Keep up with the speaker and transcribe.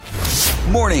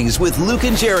Mornings with Luke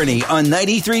and Jeriney on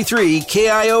 93.3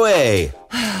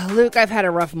 KIOA. Luke, I've had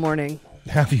a rough morning.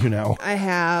 Have you now? I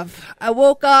have. I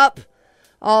woke up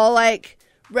all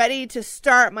ready to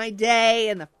start my day,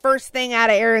 and the first thing out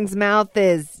of Aaron's mouth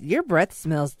is, your breath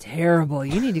smells terrible.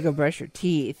 You need to go brush your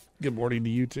teeth. Good morning to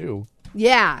you, too.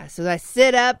 Yeah, so I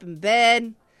sit up in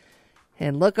bed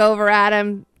and look over at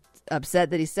him, upset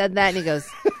that he said that, and he goes,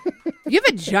 you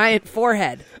have a giant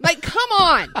forehead. I'm like, come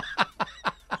on.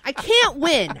 I can't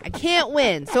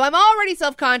win. So I'm already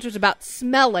self-conscious about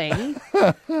smelling.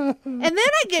 And then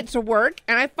I get to work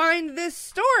and I find this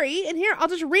story. And here, I'll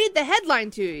just read the headline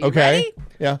to you. Okay. Ready?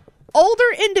 Yeah. Older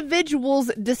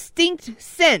individuals' distinct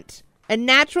scent. A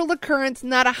natural occurrence,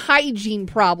 not a hygiene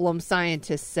problem,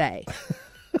 scientists say.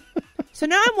 So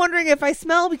now I'm wondering if I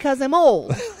smell because I'm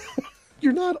old.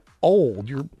 You're not old.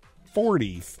 You're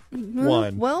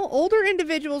 41. Well, older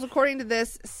individuals, according to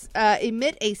this,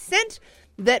 emit a scent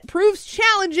that proves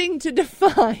challenging to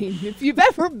define. If you've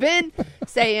ever been,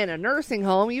 say, in a nursing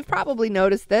home, you've probably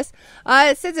noticed this.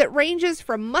 It says it ranges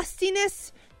from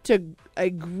mustiness to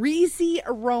a greasy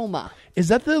aroma. Is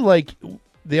that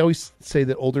they always say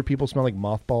that older people smell like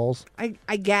mothballs?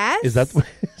 I guess. Is that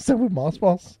what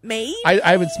mothballs? Maybe. I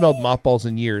haven't smelled mothballs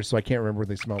in years, so I can't remember what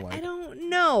they smell like. I don't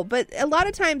know, but a lot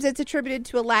of times it's attributed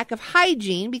to a lack of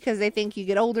hygiene because they think you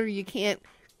get older, you can't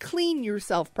clean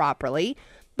yourself properly.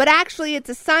 But actually, it's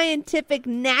a scientific,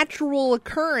 natural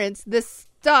occurrence. This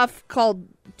stuff called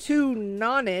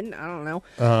 2-nonin, I don't know,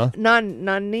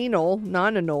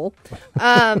 nonenal,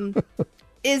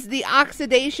 is the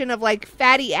oxidation of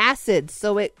fatty acids.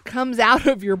 So it comes out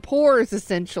of your pores,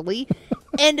 essentially,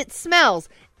 and it smells,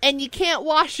 and you can't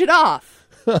wash it off.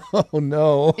 Oh,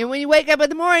 no. And when you wake up in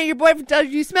the morning, your boyfriend tells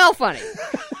you smell funny.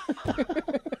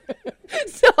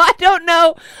 So I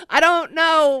don't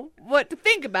know what to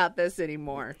think about this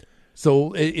anymore.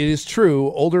 So it is true.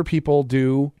 Older people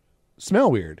do smell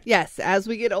weird. Yes. As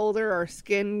we get older, our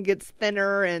skin gets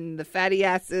thinner and the fatty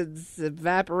acids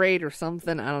evaporate or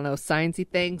something. I don't know, sciencey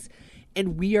things.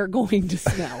 And we are going to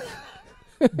smell.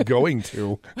 Going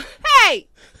to. Hey!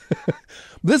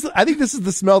 I think this is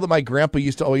the smell that my grandpa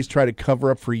used to always try to cover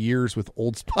up for years with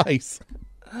Old Spice.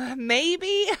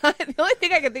 Maybe. The only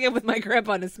thing I could think of with my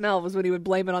grandpa and his smell was when he would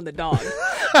blame it on the dog.